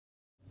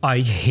I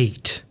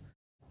hate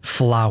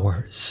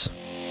flowers.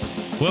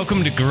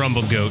 Welcome to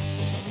Grumble Goat.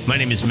 My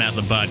name is Matt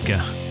Labodka,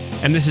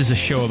 and this is a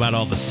show about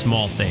all the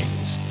small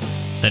things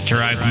that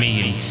drive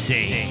me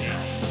insane.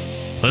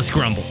 Let's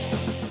grumble.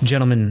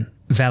 Gentlemen,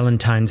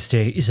 Valentine's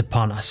Day is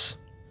upon us,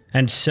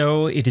 and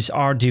so it is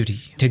our duty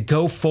to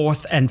go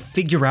forth and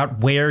figure out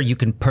where you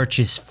can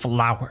purchase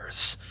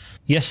flowers.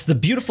 Yes, the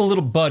beautiful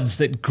little buds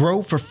that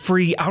grow for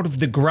free out of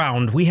the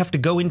ground. We have to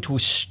go into a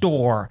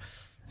store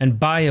and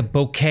buy a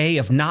bouquet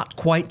of not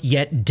quite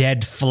yet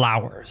dead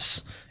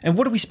flowers. And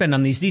what do we spend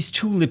on these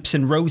tulips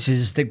and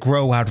roses that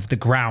grow out of the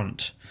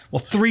ground? Well,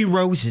 3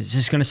 roses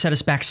is going to set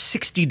us back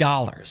 $60.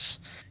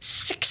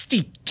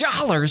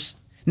 $60?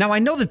 Now, I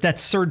know that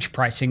that's surge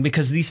pricing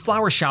because these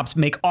flower shops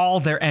make all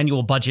their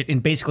annual budget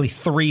in basically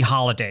 3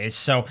 holidays,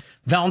 so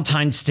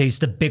Valentine's Day's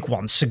the big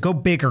one, so go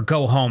big or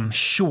go home,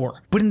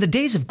 sure. But in the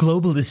days of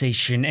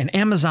globalization and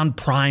Amazon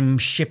Prime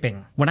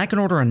shipping, when I can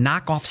order a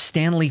knockoff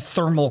Stanley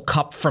thermal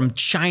cup from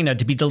China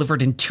to be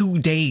delivered in 2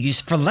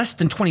 days for less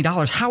than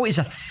 $20, how is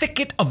a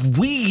thicket of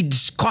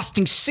weeds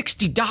costing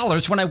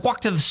 $60 when I walk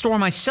to the store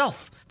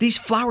myself? These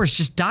flowers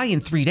just die in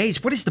 3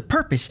 days. What is the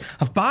purpose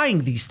of buying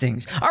these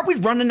things? Are we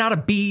running out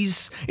of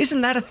bees? Isn't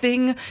that a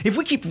thing? If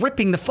we keep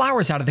ripping the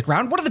flowers out of the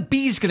ground, what are the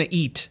bees going to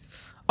eat?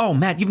 Oh,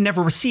 Matt, you've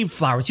never received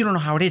flowers. You don't know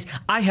how it is.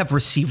 I have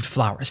received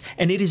flowers,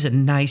 and it is a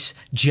nice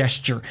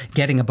gesture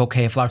getting a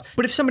bouquet of flowers.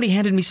 But if somebody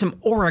handed me some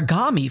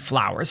origami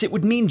flowers, it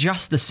would mean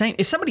just the same.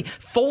 If somebody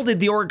folded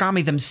the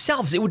origami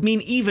themselves, it would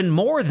mean even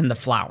more than the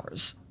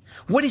flowers.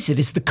 What is it?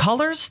 Is the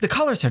colors? The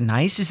colors are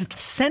nice. Is it the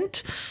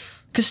scent?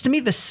 Because to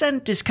me, the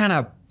scent is kind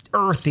of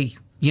earthy,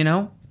 you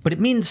know? But it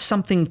means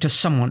something to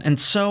someone. And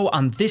so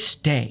on this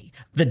day,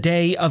 the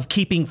day of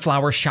keeping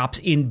flower shops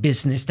in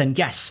business, then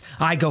yes,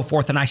 I go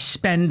forth and I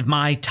spend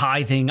my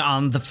tithing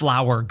on the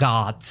flower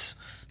gods.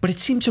 But it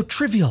seems so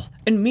trivial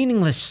and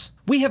meaningless.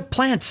 We have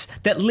plants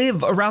that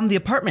live around the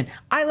apartment.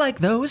 I like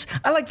those.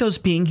 I like those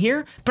being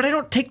here, but I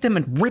don't take them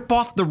and rip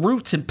off the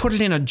roots and put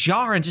it in a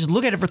jar and just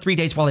look at it for 3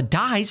 days while it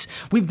dies.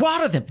 We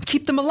water them,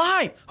 keep them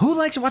alive. Who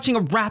likes watching a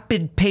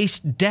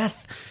rapid-paced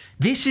death?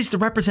 This is the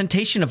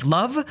representation of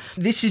love.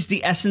 This is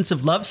the essence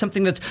of love,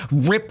 something that's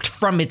ripped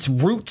from its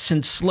roots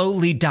and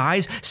slowly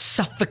dies,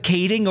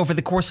 suffocating over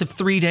the course of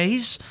 3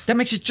 days. That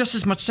makes it just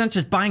as much sense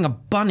as buying a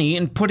bunny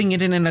and putting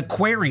it in an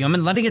aquarium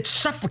and letting it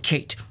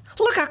suffocate.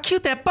 Look how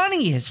cute that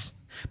bunny is.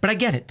 But I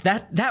get it.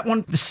 That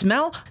one, the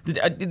smell,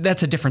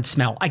 that's a different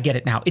smell. I get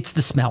it now. It's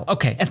the smell.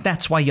 Okay, and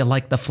that's why you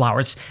like the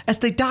flowers. As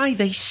they die,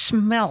 they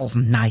smell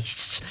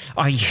nice.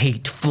 I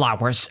hate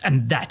flowers,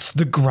 and that's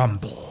the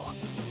grumble.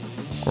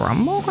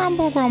 Grumble,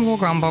 grumble, grumble,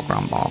 grumble,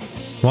 grumble.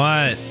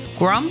 What?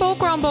 Grumble,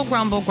 grumble,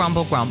 grumble,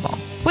 grumble, grumble.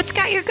 What's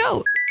got your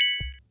goat?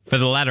 For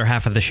the latter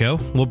half of the show,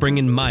 we'll bring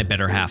in my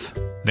better half,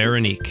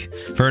 Veronique,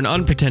 for an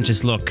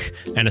unpretentious look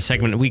and a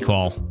segment we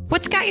call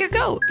What's got your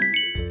goat?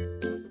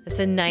 It's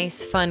a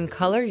nice, fun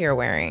color you're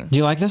wearing. Do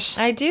you like this?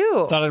 I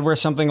do. Thought I'd wear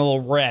something a little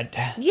red.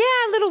 Yeah,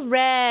 a little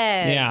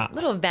red. Yeah.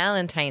 Little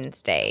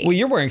Valentine's Day. Well,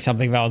 you're wearing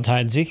something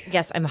Valentine's-y.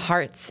 Yes, I'm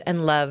hearts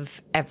and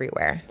love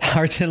everywhere.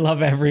 Hearts and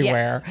love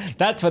everywhere. Yes.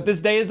 That's what this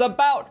day is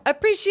about.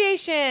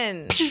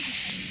 Appreciation.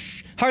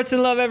 Hearts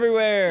and love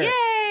everywhere. Yay!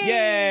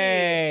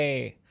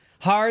 Yay!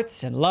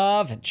 Hearts and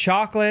love and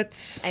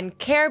chocolates. And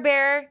Care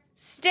Bear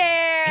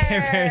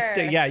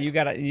stare. Yeah, you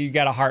got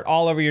a heart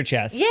all over your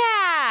chest. Yeah.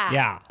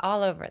 Yeah.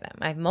 All over them.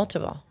 I have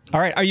multiple. All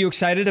right, are you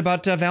excited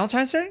about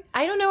Valentine's Day?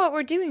 I don't know what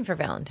we're doing for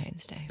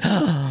Valentine's Day.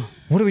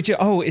 What do we do?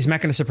 Oh, is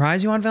Matt going to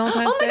surprise you on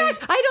Valentine's Oh my Day? gosh,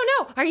 I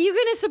don't know. Are you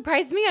going to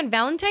surprise me on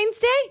Valentine's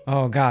Day?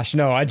 Oh gosh,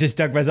 no, I just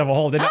dug myself a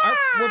hole.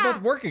 We're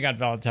both working on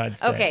Valentine's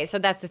Day. Okay, so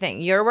that's the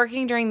thing. You're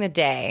working during the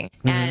day,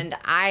 and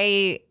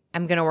I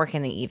am going to work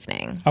in the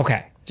evening.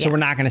 Okay. So Yeah. we're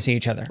not going to see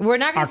each other. We're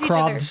not going to see each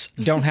other. Our croths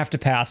don't have to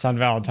pass on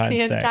Valentine's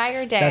Day. The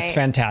entire day. That's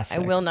fantastic.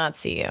 I will not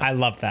see you. I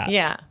love that.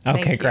 Yeah,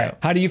 Okay, thank great. you.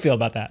 How do you feel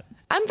about that?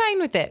 I'm fine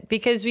with it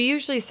because we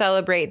usually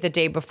celebrate the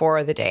day before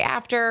or the day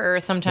after or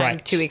sometime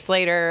Right. 2 weeks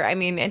later. I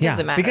mean, it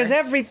doesn't matter. Because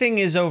everything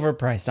is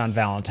overpriced on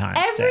Valentine's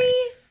Every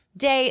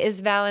Day. day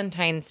is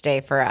Valentine's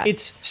Day for us.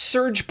 It's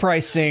surge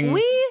pricing.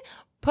 We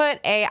put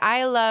a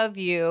I love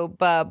you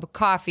bub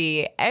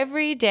coffee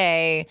every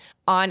day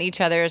on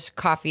each other's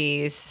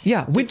coffees.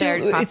 Yeah, we do.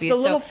 desired It's coffees. the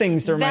little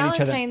things that remind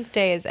each other. Valentine's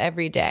Day is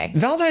every day.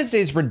 Valentine's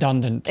Day is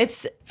redundant.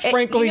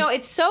 Frankly,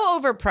 it's so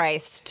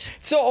overpriced.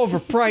 so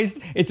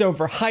overpriced. It's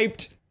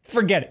overhyped.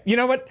 Forget it. You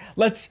know what?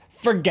 Let's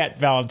forget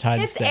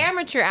Valentine's It's Day.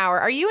 amateur hour.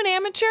 Are you an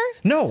amateur?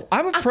 No,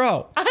 I'm a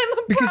pro. I'm a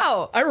Because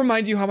pro. I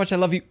remind you how much I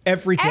love you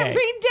every day. Every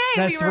day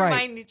That's we right.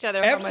 remind each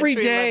other how much Every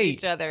we day. love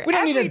each other. We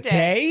don't Every need a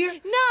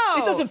day. No.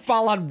 It doesn't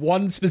fall on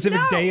one specific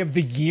No. day of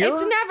the year.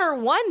 It's never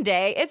one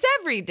day. It's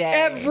every day.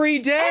 Every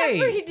day.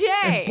 Every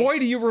day. And boy,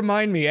 do you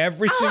remind me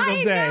every single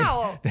I day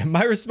know. that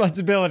my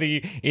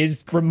responsibility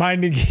is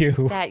reminding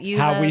you, That you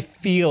how love- we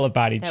feel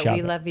about each That other.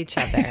 we love each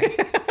other.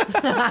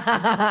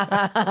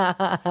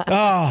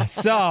 Oh,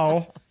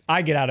 so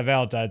I get out of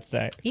Valentine's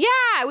Day. Yeah,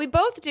 we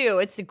both do.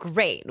 It's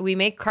great. We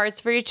make cards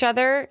for each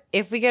other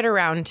if we get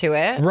around to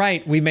it.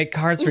 Right. We make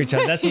cards for each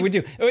other. That's what we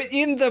do.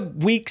 In the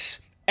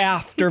weeks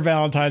after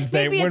Valentine's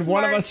Day, Maybe when it's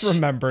one of us March.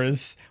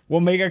 remembers, we'll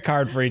make a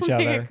card for each Make a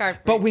other. card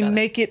for But each we other.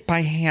 make it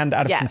by hand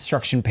out of Yes.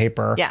 construction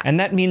paper. Yeah. And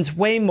that means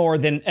way more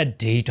than a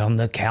date on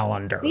the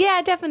calendar.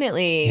 Yeah,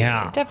 definitely.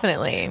 Yeah.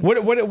 Definitely.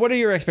 What are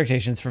your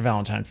expectations for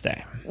Valentine's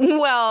Day?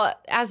 Well,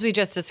 as we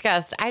just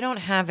discussed, I don't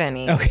have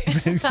any. Okay,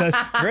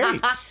 that's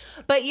great.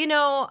 But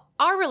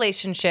our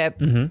relationship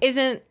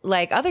isn't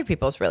like other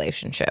people's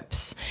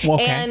relationships.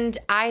 Okay. And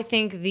I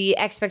think the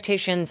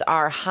expectations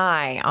are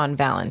high on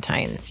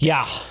Valentine's Day.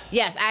 Yeah.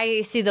 Yes,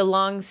 I see the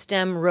long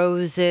stem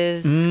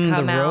roses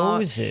come the out.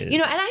 roses.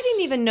 And I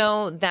didn't even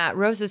know that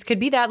roses could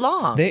be that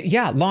long.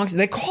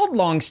 They called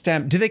long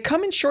stem. Do they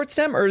come in short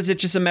stem, or is it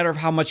just a matter of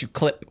how much you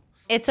clip?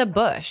 It's a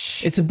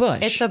bush. It's a bush.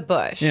 It's a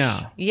bush.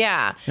 Yeah.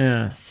 Yeah.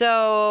 Yeah.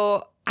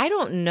 So I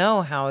don't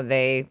know how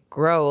they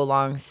grow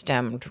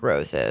long-stemmed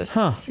roses.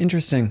 Huh,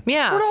 interesting.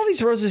 Yeah. Where do all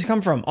these roses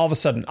come from all of a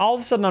sudden? All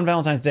of a sudden on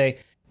Valentine's Day,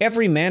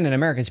 every man in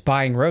America is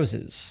buying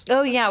roses.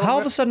 Oh, yeah. How all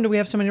of a sudden do we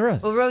have so many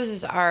roses? Well,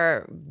 roses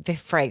are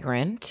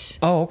fragrant.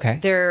 Oh, okay.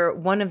 They're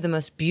one of the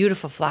most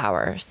beautiful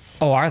flowers.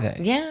 Oh, are they?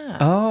 Yeah.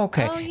 Oh,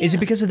 okay. Oh, Is it yeah.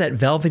 because of that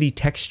velvety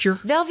texture?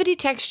 Velvety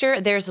texture.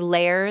 There's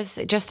layers,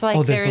 just like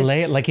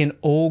Like an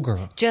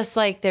ogre. just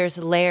like there's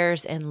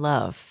layers in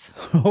love.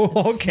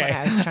 Oh, okay. what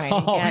I was trying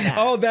to get at.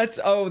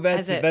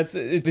 That's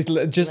it's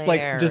just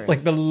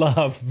like the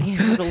love The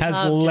has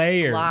love just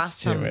layers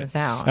to blossoms it.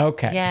 out.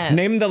 Okay. Yes.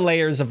 Name the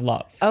layers of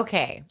love.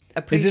 Okay.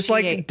 Is this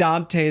like Appreciate-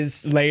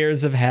 Dante's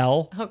layers of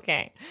hell?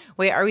 Okay.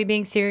 Wait, are we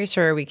being serious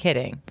or are we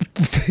kidding?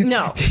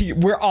 No.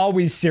 We're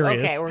always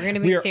serious. Okay, we're gonna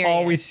be We're serious.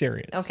 always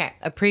serious. Okay.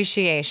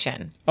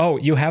 Appreciation. Oh,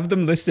 you have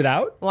them listed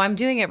out? Well, I'm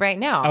doing it right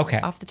now. Okay.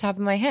 Off the top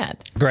of my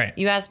head. Great.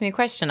 You asked me a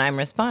question, I'm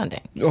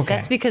responding. Okay.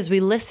 That's because we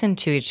listen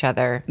to each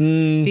other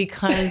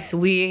because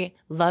we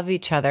love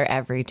each other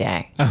every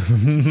day.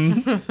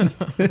 And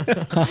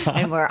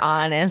we're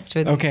honest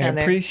with each Okay,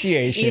 other.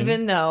 appreciation.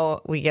 Even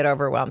though we get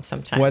overwhelmed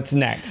sometimes. What's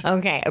next?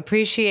 Okay,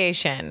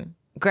 appreciation.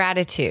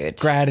 Gratitude.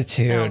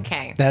 Gratitude.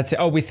 Okay. That's it.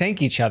 Oh, we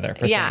thank each other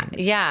for Yeah,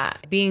 things. yeah.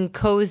 Being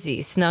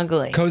cozy,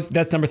 snuggling. Cozy,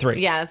 that's number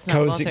 3. Yeah, that's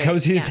number cozy. three.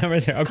 Cozy is Yeah. number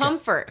 3. Okay.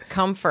 Comfort.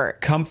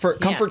 Comfort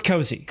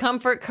cozy.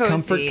 Comfort cozy.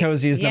 Comfort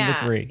cozy is number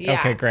Yeah, 3. yeah.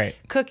 Okay, great.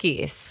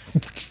 Cookies.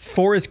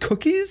 4 is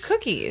cookies?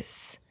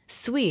 Cookies.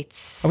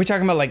 Sweets. Are we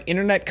talking about like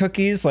internet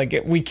cookies?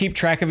 Like we keep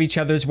track of each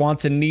other's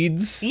wants and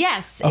needs?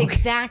 Yes,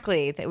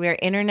 exactly. That we are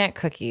internet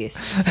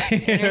cookies.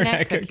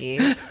 internet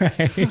cookies.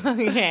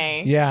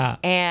 Okay. Yeah.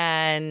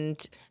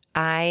 And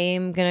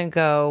I'm gonna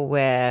go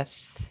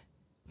with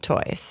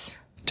toys.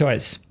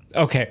 Toys.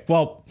 Okay.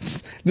 Well,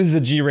 this is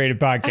a G-rated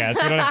podcast.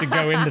 We don't have to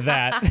go into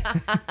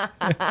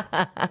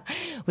that.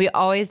 We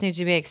always need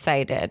to be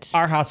excited.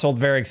 Our household,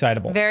 very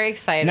excitable. Very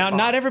excited. Now,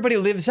 not everybody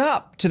lives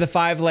up to the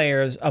 5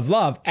 layers of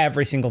love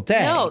every single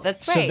day. No,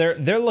 that's So right.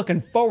 they're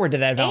looking forward to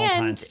that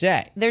Valentine's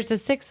Day. There's a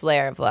 6th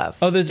layer of love.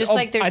 Oh, there's just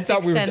like there's I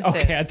thought 6 we were senses.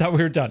 okay. I thought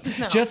we were done.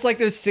 Just like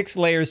there's 6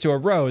 layers to a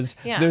rose,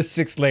 Yeah. there's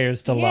 6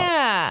 layers to love.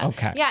 Yeah.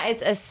 Okay. Yeah,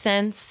 it's a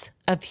sense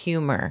of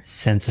humor.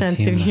 Sense of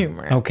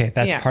humor. Okay,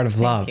 that's part of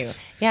love. Thank you.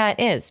 Yeah,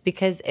 it is,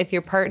 because if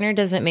your partner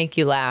doesn't make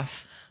you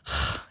laugh,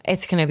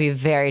 it's going to be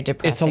very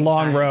depressing. It's a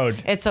long time.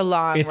 road. It's a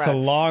long road. It's a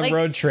long Like,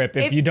 road trip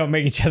if you don't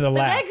make each other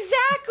laugh.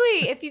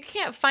 Exactly. If you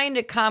can't find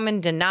a common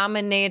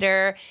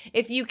denominator,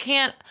 if you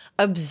can't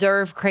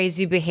observe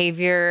crazy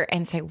behavior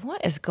and say,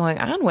 what is going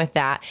on with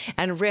that?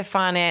 And riff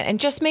on it and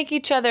just make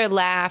each other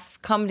laugh,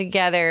 come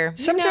together.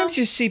 Sometimes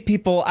you see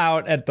people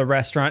out at the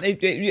restaurant,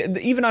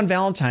 even on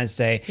Valentine's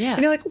Day, Yeah.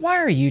 and you're like, why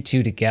are you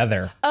two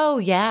together? Oh,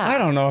 yeah. I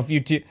don't know if you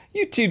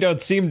two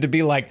don't seem to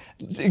be like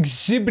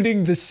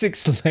exhibiting the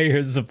 6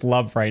 layers of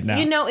love right now.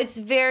 It's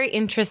very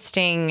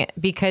interesting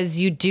because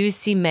you do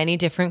see many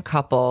different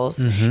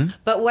couples. Mm-hmm.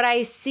 But what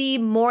I see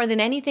more than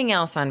anything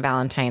else on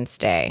Valentine's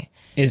Day,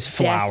 is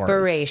flowers.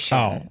 desperation.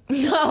 Oh.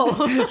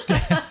 No.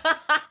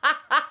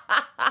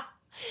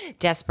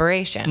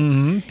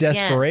 Desperation.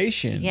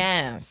 Desperation.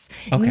 Yes.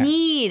 Okay.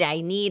 Need.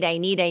 I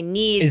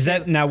need. Is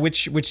that now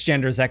which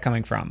gender is that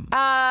coming from?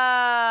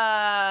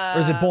 Or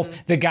is it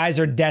both? The guys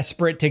are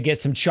desperate to get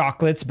some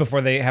chocolates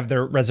before they have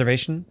their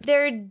reservation?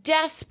 They're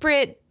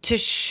desperate to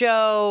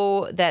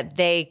show that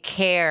they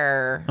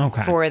care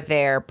Okay. for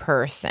their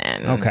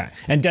person. Okay.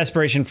 And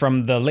desperation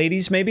from the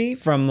ladies, maybe?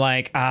 From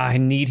like, I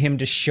need him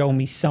to show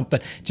me something.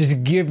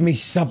 Just give me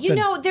something.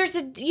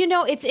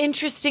 It's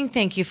interesting.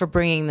 Thank you for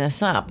bringing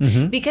this up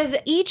Mm-hmm. because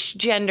each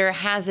gender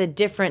has a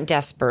different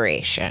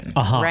desperation,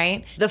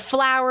 right? The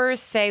flowers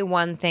say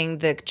one thing,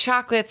 the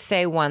chocolates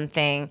say one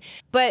thing,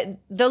 but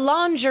the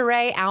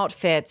lingerie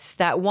outfits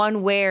that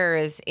one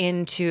wears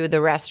into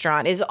the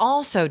restaurant is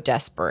also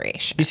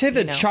desperation. You say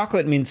that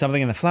chocolate means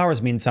something and the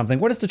flowers mean something.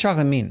 What does the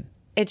chocolate mean?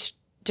 It's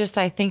just,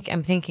 I'm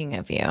thinking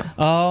of you.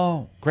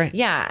 Oh, great.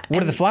 Yeah. What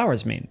do the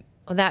flowers mean?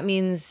 Well, that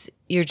means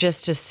you're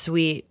just as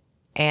sweet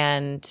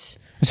and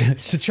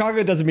So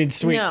chocolate doesn't mean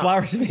sweet. No.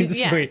 Flowers means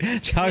Yes.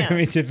 sweet. Chocolate Yes.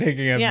 means you're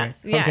thinking of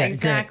Yes. me. Yeah, Okay,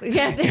 exactly. great.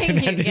 Yeah, thank you.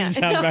 That didn't Yeah.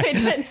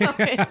 sound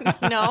bad.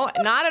 No,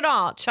 not at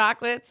all.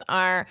 Chocolates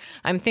are,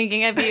 I'm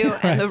thinking of you,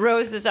 and the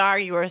roses are,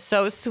 you are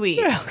so sweet.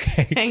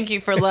 Okay. Thank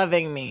you for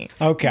loving me.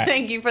 Okay.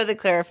 Thank you for the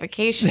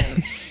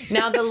clarification.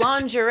 Now, the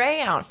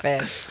lingerie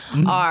outfits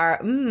are,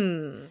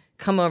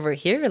 come over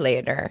here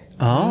later.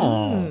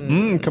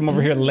 Come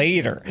over here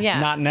later. Yeah.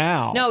 Not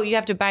now. No, you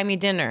have to buy me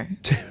dinner.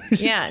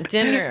 Yeah,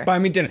 dinner. Buy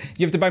me dinner.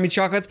 You have to buy me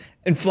chocolates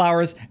and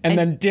flowers and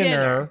then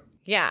dinner.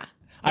 Yeah.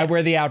 I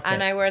wear the outfit.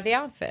 And I wear the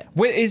outfit.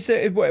 Wait,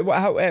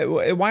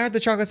 why aren't the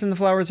chocolates and the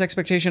flowers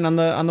expectation on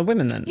the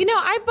women then? You know,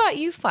 I bought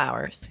you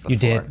flowers before. You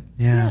did.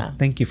 Yeah.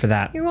 Thank you for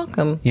that. You're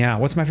welcome. Yeah.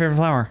 What's my favorite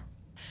flower?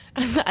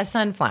 A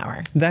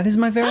sunflower. That is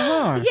my favorite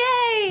flower.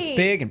 Yay!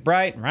 Big and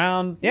bright and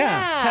round.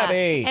 Yeah.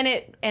 Tabby. And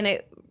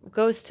it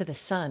goes to the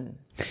sun.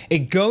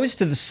 It goes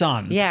to the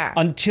sun. Yeah.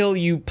 Until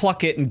you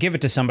pluck it and give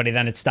it to somebody,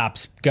 then it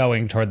stops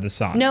going toward the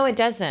sun. No, it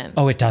doesn't.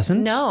 Oh, it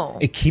doesn't? No.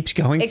 It keeps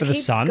going for the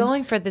sun? It keeps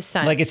going for the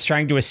sun. Like it's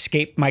trying to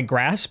escape my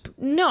grasp?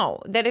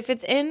 No, that if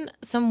it's in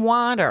some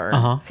water,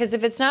 because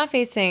if it's not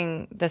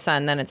facing the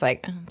sun, then it's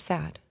like, I'm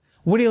sad.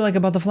 What do you like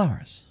about the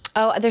flowers?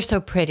 Oh, they're so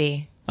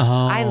pretty.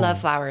 I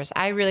love flowers.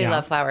 I really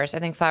love flowers. I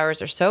think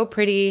flowers are so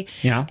pretty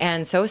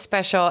and so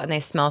special, and they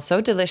smell so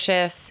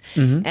delicious.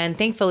 And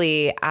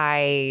thankfully,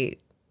 I'm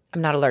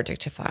not allergic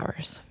to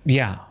flowers.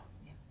 Yeah.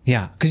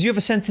 Yeah. Because you have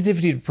a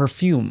sensitivity to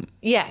perfume.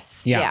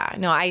 Yes. Yeah. Yeah.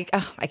 No, I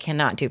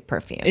cannot do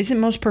perfume. Isn't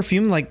most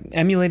perfume like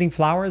emulating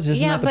flowers?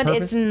 Isn't that the but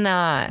purpose? it's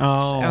not.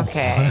 Oh.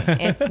 Okay.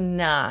 It's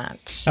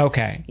not.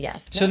 Okay.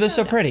 Yes. So they're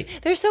so pretty.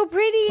 They're so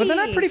pretty. But they're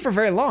not pretty for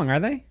very long, are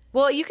they?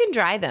 Well, you can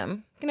dry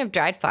them. You can have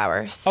dried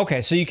flowers.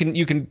 Okay, so you can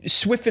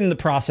swiffen the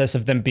process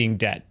of them being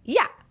dead.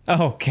 Yeah.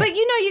 Okay. But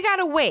you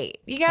gotta wait.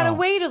 You gotta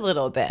wait a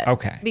little bit.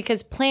 Okay.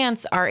 Because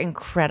plants are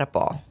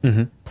incredible.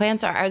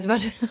 Plants are. I was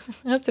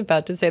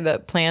about to say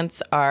that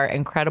plants are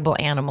incredible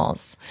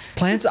animals.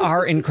 Plants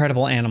are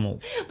incredible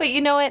animals. But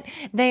you know what?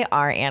 They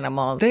are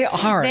animals. They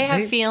are. They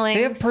have feelings.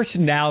 They have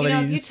personalities.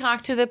 You know, if you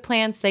talk to the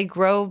plants, they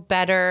grow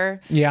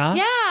better. Yeah?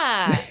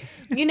 Yeah.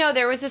 You know,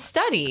 there was a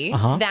study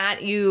that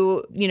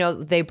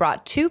they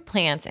brought two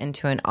plants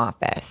into an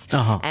office.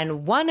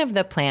 And one of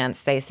the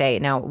plants, they say,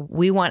 now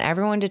we want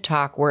everyone to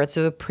talk words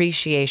of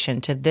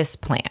appreciation to this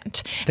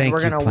plant. Thank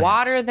We're you, going to plant.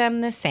 water them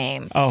the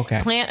same.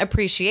 Okay. Plant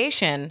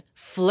appreciation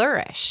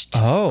flourished,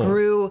 Oh.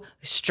 grew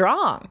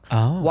strong,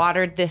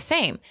 watered the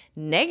same.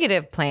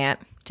 Negative plant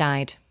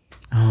died.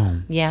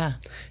 Oh. Yeah.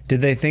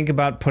 Did they think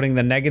about putting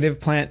the negative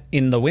plant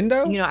in the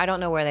window? You know, I don't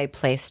know where they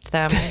placed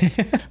them,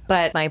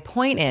 but my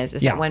point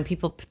is Yeah. that when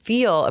people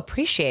feel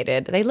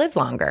appreciated, they live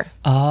longer.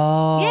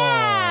 Oh.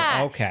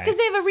 Yeah. Okay. Because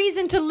they have a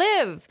reason to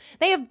live.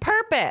 They have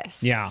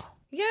purpose. Yeah.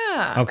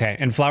 Yeah. Okay.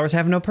 And flowers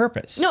have no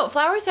purpose. No,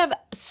 flowers have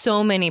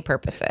so many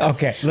purposes.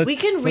 Okay. We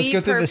can let's go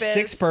through the repurpose-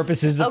 6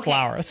 purposes of Okay.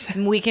 flowers.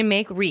 We can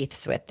make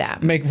wreaths with them.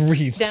 Make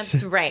wreaths.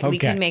 That's right. We Okay.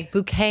 can make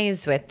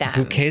bouquets with them.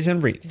 Bouquets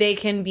and wreaths. They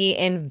can be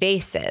in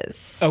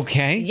vases.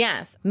 Okay.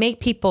 Yes.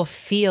 Make people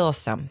feel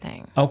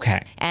something.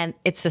 Okay. And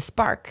it's a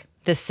spark.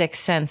 The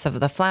sixth sense of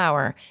the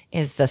flower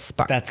is the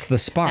spark. That's the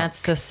spark.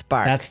 That's the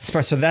spark. That's the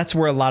spark. So that's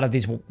where a lot of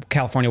these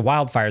California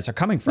wildfires are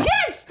coming from.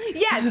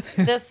 Yes,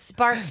 the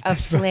spark of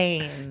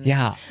flames.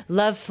 Yeah.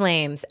 Love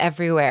flames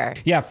everywhere.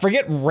 Yeah,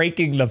 forget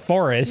raking the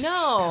forests.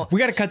 No. We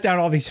got to cut down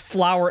all these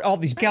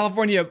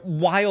California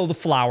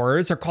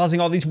wildflowers are causing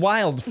all these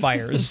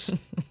wildfires.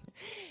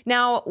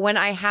 Now, when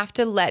I have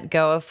to let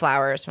go of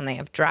flowers when they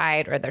have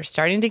dried or they're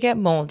starting to get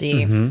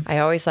moldy, Mm-hmm. I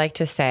always like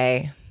to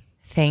say,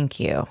 thank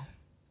you.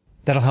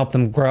 That'll help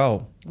them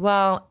grow.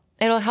 Well,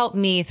 it'll help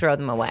me throw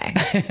them away.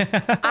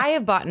 I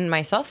have bought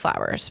myself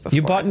flowers before.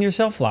 You bought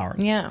yourself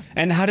flowers. Yeah.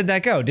 And how did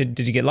that go? Did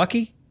you get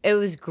lucky? It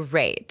was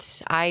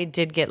great. I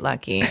did get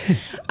lucky.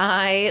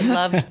 I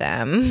loved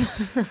them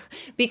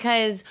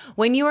because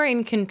when you are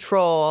in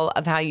control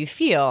of how you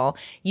feel,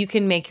 you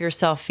can make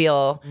yourself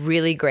feel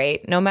really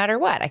great no matter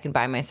what. I can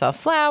buy myself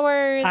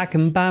flowers. I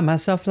can buy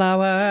myself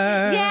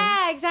flowers.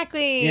 Yeah,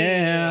 exactly.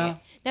 Yeah.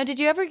 Now, did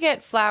you ever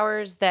get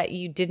flowers that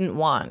you didn't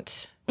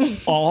want?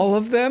 All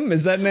of them?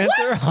 Is that an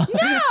answer?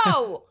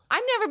 No,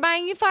 I'm never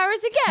buying you flowers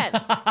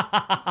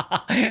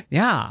again.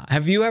 Yeah.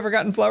 Have you ever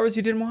gotten flowers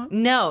you didn't want?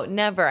 No,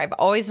 never. I've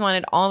always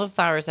wanted all the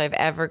flowers I've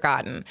ever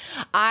gotten.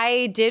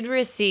 I did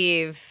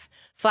receive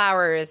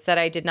flowers that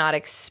I did not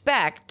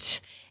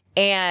expect.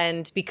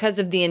 And because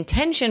of the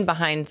intention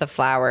behind the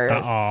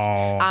flowers,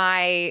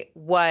 I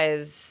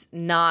was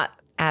not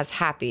as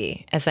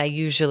happy as I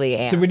usually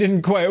am. So we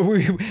didn't quite,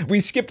 we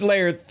skipped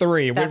layer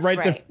 3. That's Went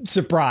right to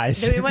surprise.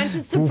 So we went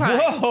to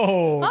surprise.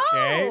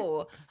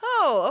 Whoa,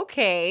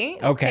 okay.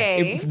 Okay.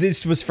 Okay.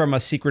 This was from a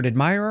secret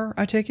admirer,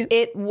 I take it?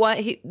 It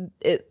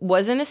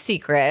wasn't a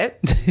secret,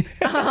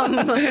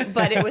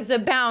 but it was a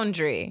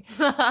boundary.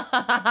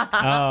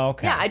 Oh,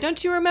 okay. Yeah,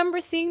 don't you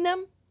remember seeing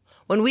them?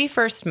 When we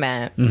first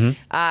met,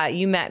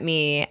 you met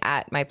me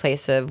at my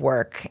place of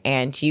work,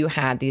 and you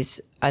had these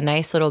a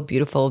nice little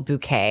beautiful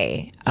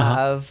bouquet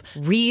of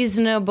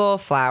reasonable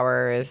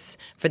flowers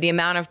for the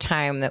amount of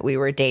time that we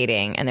were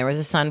dating. And there was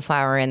a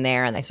sunflower in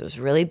there, and this was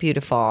really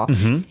beautiful.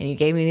 And you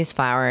gave me these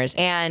flowers.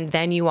 And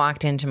then you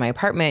walked into my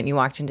apartment, and you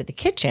walked into the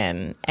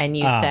kitchen, and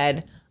you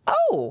said,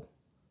 "Oh,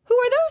 who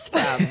are those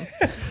from?"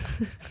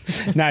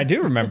 Now I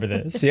do remember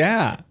this.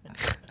 Yeah.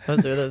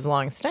 Those are those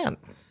long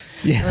stems.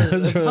 Yeah,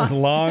 those were those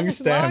long Long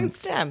stems.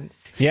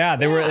 stems. Yeah,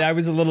 they were. I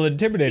was a little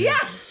intimidated. Yeah.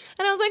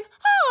 And I was like,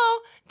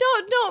 "Oh,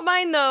 don't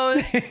mind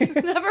those.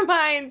 Never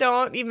mind.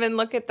 Don't even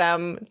look at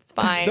them. It's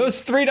fine."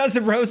 Those 3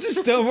 dozen roses,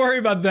 don't worry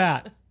about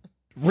that.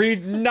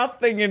 Read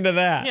nothing into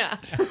that. Yeah.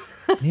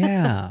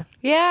 Yeah.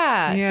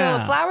 Yeah. Yeah.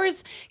 So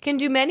flowers can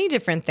do many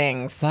different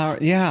things.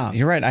 Yeah,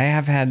 you're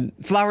right.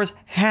 Flowers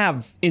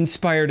have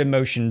inspired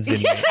emotions in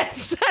me.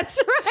 Yes, that's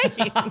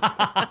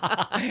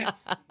right.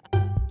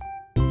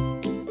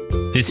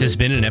 This has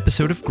been an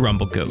episode of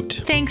Grumble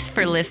Goat. Thanks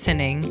for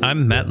listening.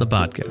 I'm Matt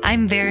Labodka.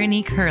 I'm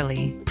Veronique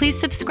Hurley. Please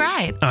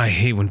subscribe. I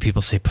hate when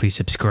people say please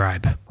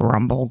subscribe.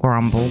 Grumble,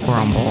 grumble,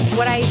 grumble.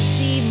 What I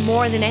see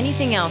more than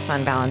anything else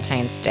on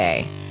Valentine's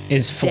Day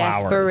Is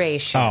flowers.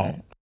 desperation. Oh.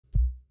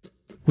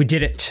 We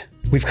did it.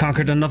 We've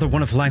conquered another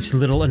one of life's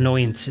little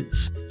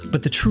annoyances.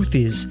 But the truth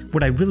is,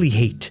 what I really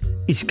hate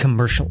is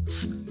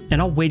commercials.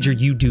 And I'll wager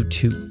you do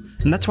too.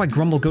 And that's why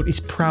Grumble Goat is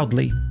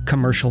proudly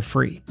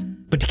commercial-free.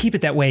 But to keep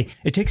it that way,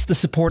 it takes the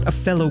support of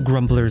fellow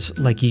grumblers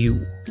like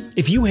you.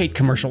 If you hate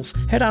commercials,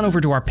 head on over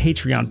to our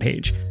Patreon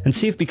page and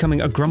see if becoming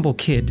a Grumble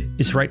Kid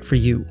is right for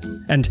you.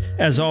 And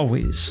as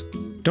always,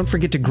 don't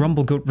forget to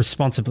Grumble Goat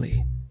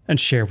responsibly and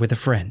share with a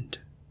friend.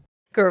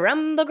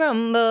 Grumble,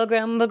 grumble,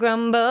 grumble,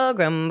 grumble,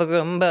 grumble,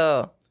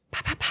 grumble.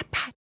 Pa, pa, pa,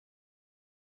 pa.